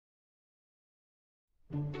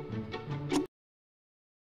Oh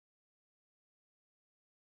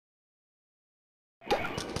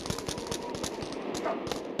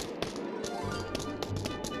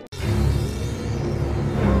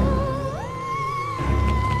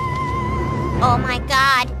my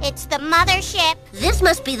god, it's the mothership. This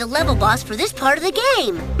must be the level boss for this part of the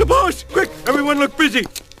game. The boss! Quick, everyone look busy.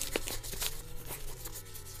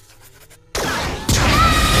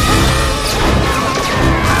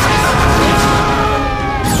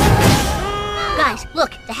 Guys,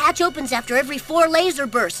 look, the hatch opens after every 4 laser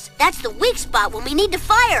bursts. That's the weak spot when we need to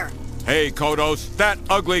fire. Hey, Kodos, that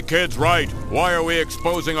ugly kid's right. Why are we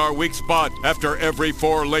exposing our weak spot after every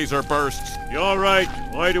 4 laser bursts? You're right.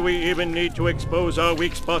 Why do we even need to expose our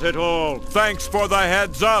weak spot at all? Thanks for the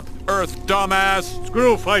heads up, Earth dumbass.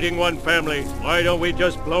 Screw fighting one family. Why don't we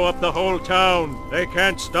just blow up the whole town? They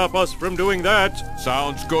can't stop us from doing that.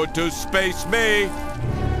 Sounds good to space me.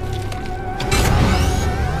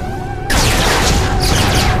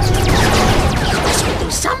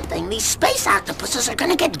 Something, these space octopuses are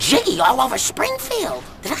gonna get jiggy all over Springfield.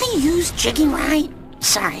 Did I use jiggy right?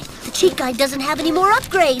 Sorry. The cheat guide doesn't have any more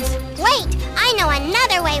upgrades. Wait, I know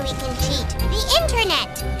another way we can cheat. The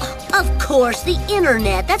internet. Of course, the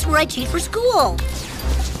internet. That's where I cheat for school.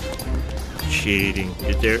 Cheating.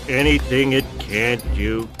 Is there anything it can't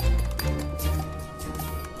do?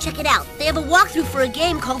 Check it out. They have a walkthrough for a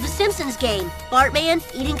game called the Simpsons Game. Bartman,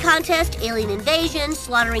 eating contest, alien invasion,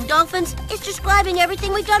 slaughtering dolphins. It's describing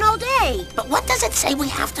everything we've done all day. But what does it say we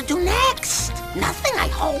have to do next? Nothing, I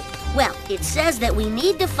hope. Well, it says that we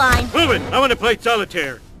need to find... Move it! I want to play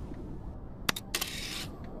solitaire.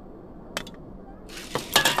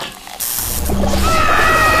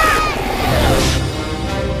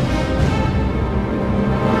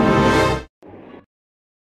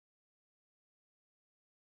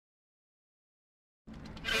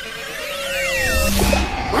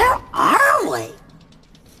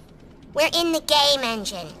 We're in the game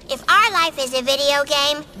engine. If our life is a video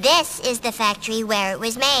game, this is the factory where it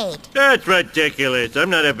was made. That's ridiculous.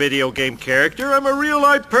 I'm not a video game character. I'm a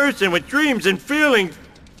real-life person with dreams and feelings.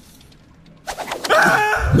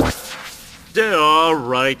 Ah! All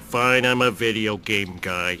right, fine. I'm a video game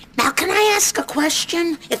guy. Now, can I ask a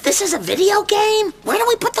question? If this is a video game, where do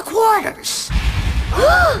we put the quarters?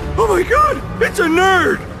 Oh my god! It's a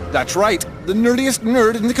nerd! That's right. The nerdiest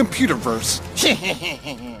nerd in the computerverse.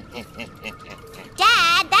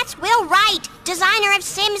 Dad, that's Will Wright, designer of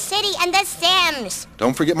Sim City and The Sims.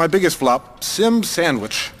 Don't forget my biggest flop, Sim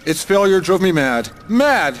Sandwich. Its failure drove me mad.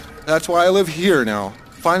 Mad! That's why I live here now,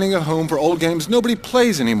 finding a home for old games nobody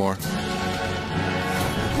plays anymore.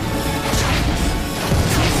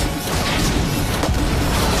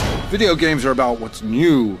 Video games are about what's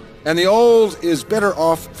new, and the old is better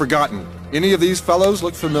off forgotten. Any of these fellows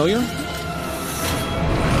look familiar?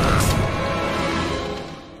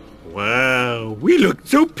 Wow, we look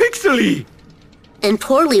so pixely! And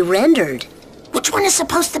poorly rendered. Which one is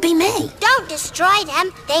supposed to be me? Don't destroy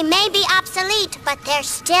them. They may be obsolete, but they're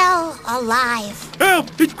still alive. Help!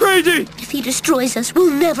 It's crazy! If he destroys us,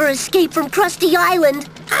 we'll never escape from Krusty Island.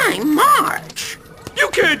 I'm Marge. You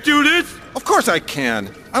can't do this! Of course I can.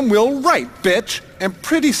 I'm Will Wright, bitch. And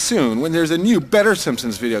pretty soon, when there's a new, better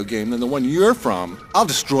Simpsons video game than the one you're from, I'll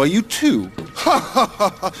destroy you too. Ha ha ha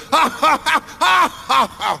ha ha ha ha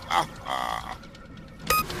ha ha.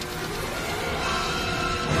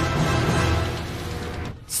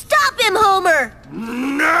 Stop him, Homer!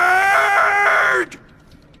 Nerd!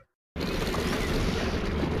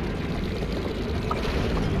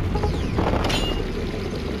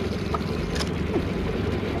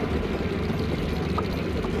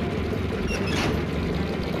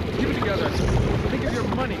 Keep it together. Think of your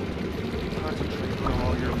money. Concentrate on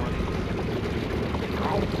all your money.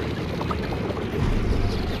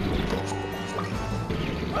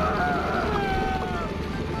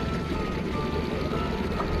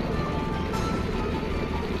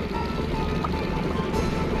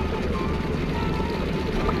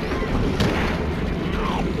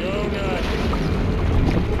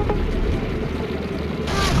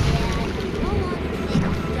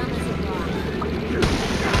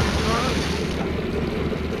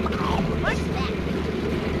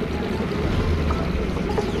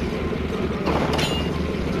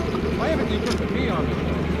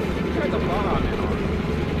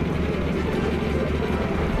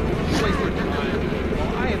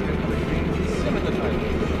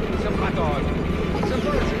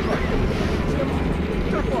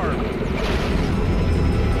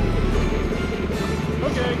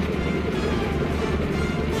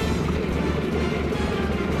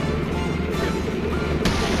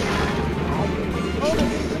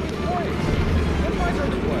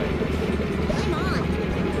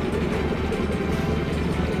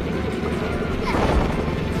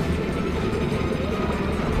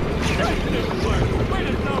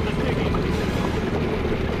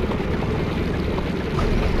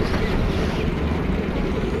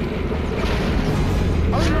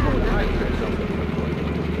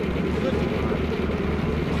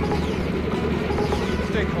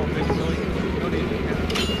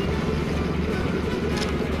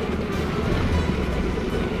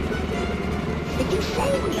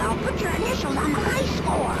 I'll put your initials on the high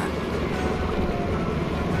score.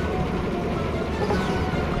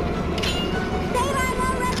 Save our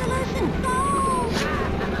low resolution gold!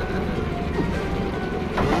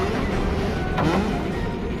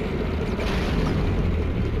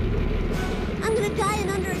 I'm gonna die an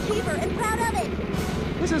underachiever and proud of it.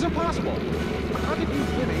 This isn't possible. How did you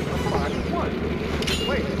give me a 5-1?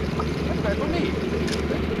 Wait, that's bad for me.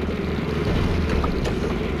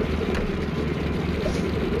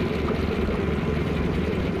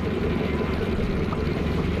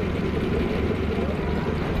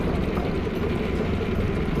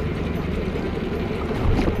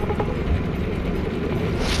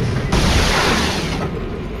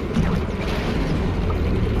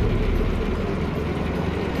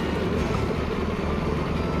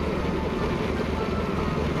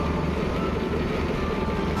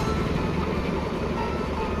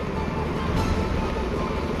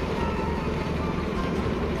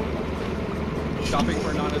 Shopping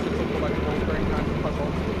for non-essential collectibles during times of puzzle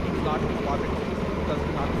is not logical. Does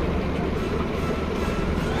not fit.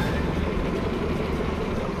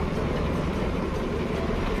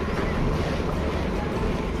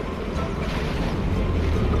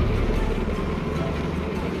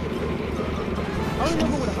 I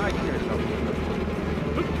remember when I carried something.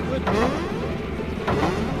 Good.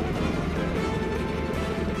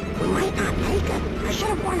 We might not make it. I should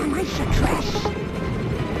have worn a nicer dress.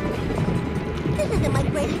 This isn't my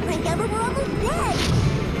greatest prank ever. We're almost dead.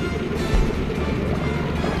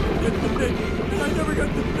 I never got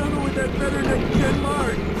to settle with that better than 10